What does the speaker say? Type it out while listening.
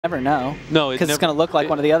Never know. No, because it's going to look like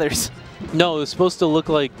one of the others. No, it's supposed to look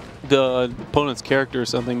like the opponent's character or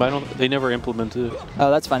something, but they never implemented it. Oh,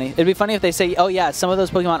 that's funny. It'd be funny if they say, oh yeah, some of those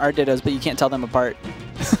Pokemon are Dittos, but you can't tell them apart.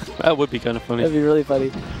 That would be kind of funny. That'd be really funny.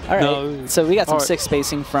 All right, no, so we got some 6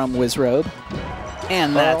 spacing from Wizzrobe,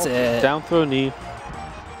 and that's it. Down throw knee.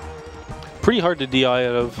 Pretty hard to DI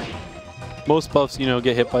out of. Most buffs, you know,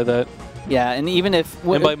 get hit by that. Yeah, and even if...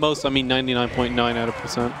 And by most, I mean 99.9 out of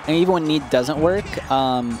 %. And even when knee doesn't work,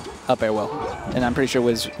 up air will. And I'm pretty sure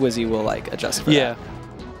Wizzy will, like, adjust for that.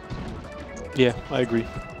 Yeah, I agree.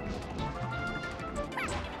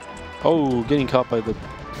 Oh, getting caught by the...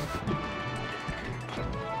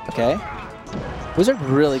 Okay. Wizard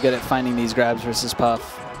really good at finding these grabs versus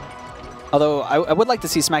Puff. Although, I would like to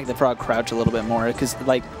see SmackeyTheFrog crouch a little bit more, because,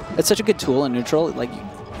 like, it's such a good tool in neutral. Like,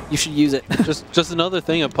 you should use it. just another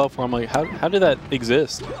thing of Puff where I'm like, how did that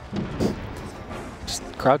exist? Just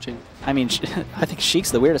crouching. I mean, I think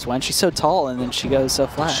Sheik's the weirdest one. She's so tall, and then she goes so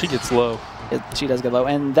flat. She gets low. She does get low.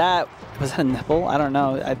 And that, was that a nipple? I don't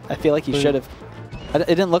know. I feel like he should have. It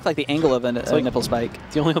didn't look like the angle of a nipple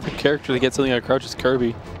spike. The only other character that gets something out of crouch is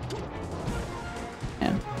Kirby.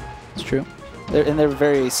 Yeah, it's true. They're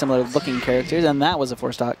very similar looking characters, and that was a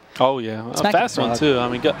 4-stock. Oh, yeah. A fast one, too. I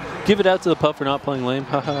mean, give it out to the Puff for not playing lame.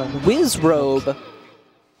 Wizzrobe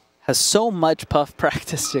has so much Puff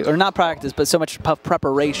practice, or not practice, but so much Puff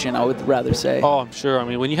preparation, I would rather say. Oh, I'm sure. I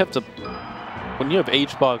mean, when you have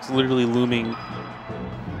H-Box literally looming,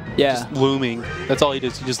 just looming, that's all he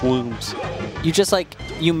does. He just looms. You just, like,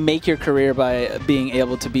 you make your career by being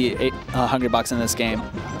able to be a Hungrybox in this game.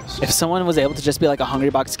 If someone was able to just be like a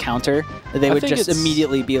Hungrybox counter, they would just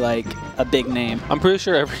immediately be like a big name. I'm pretty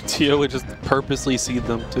sure every TO would just purposely seed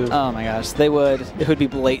them too. Oh my gosh, they would. It would be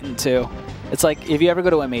blatant too. It's like if you ever go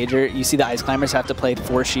to a major, you see the Ice Climbers have to play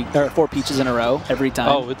 4 Peaches in a row every time.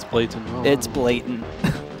 Oh, it's blatant. Oh. It's blatant.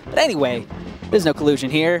 But anyway, there's no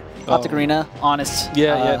collusion here. Optic Arena, honest.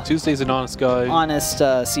 Yeah, Tuesday's an honest guy. Honest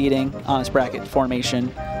seeding, honest bracket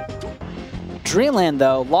formation. Dreamland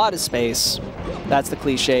though, lot of space. That's the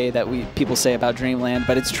cliche that people say about Dreamland,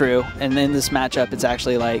 but it's true. And in this matchup, it's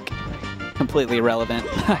actually like completely irrelevant,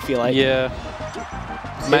 I feel like. Yeah.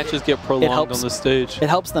 Matches get prolonged on the stage. It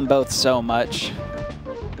helps them both so much.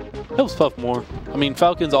 Helps Puff more. I mean,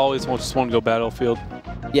 Falcons always just want to go Battlefield.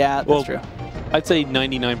 Yeah, that's true. I'd say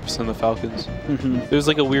 99% of the Falcons. There's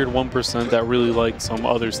like a weird 1% that really like some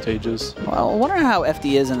other stages. Well, I wonder how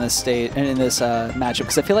FD is in this state and in this matchup,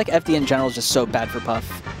 because I feel like FD in general is just so bad for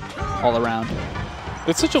Puff all around.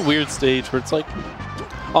 It's such a weird stage where it's like,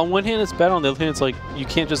 on one hand it's bad, on the other hand it's like you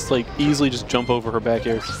can't just like easily just jump over her back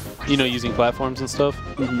air, you know, using platforms and stuff.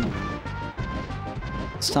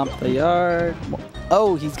 Stomp the yard.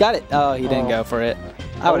 Oh, he's got it. Oh, he didn't go for it.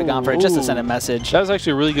 I would have gone for it just to send a message. That was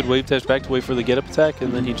actually a really good wave test back to wait for the get up attack,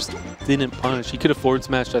 and then he just didn't punish. He could have forward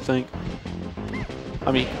smashed, I think.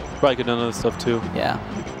 I mean, probably could have done other stuff too. Yeah.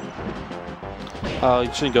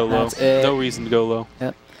 You shouldn't go low. No reason to go low.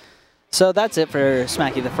 Yep. So that's it for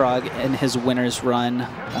SmackeyTheFrog and his winner's run.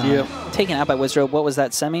 Taken out by Wizzrobe. What was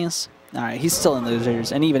that, semis? All right, he's still in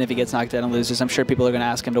losers. And even if he gets knocked out in losers, I'm sure people are going to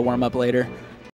ask him to warm up later.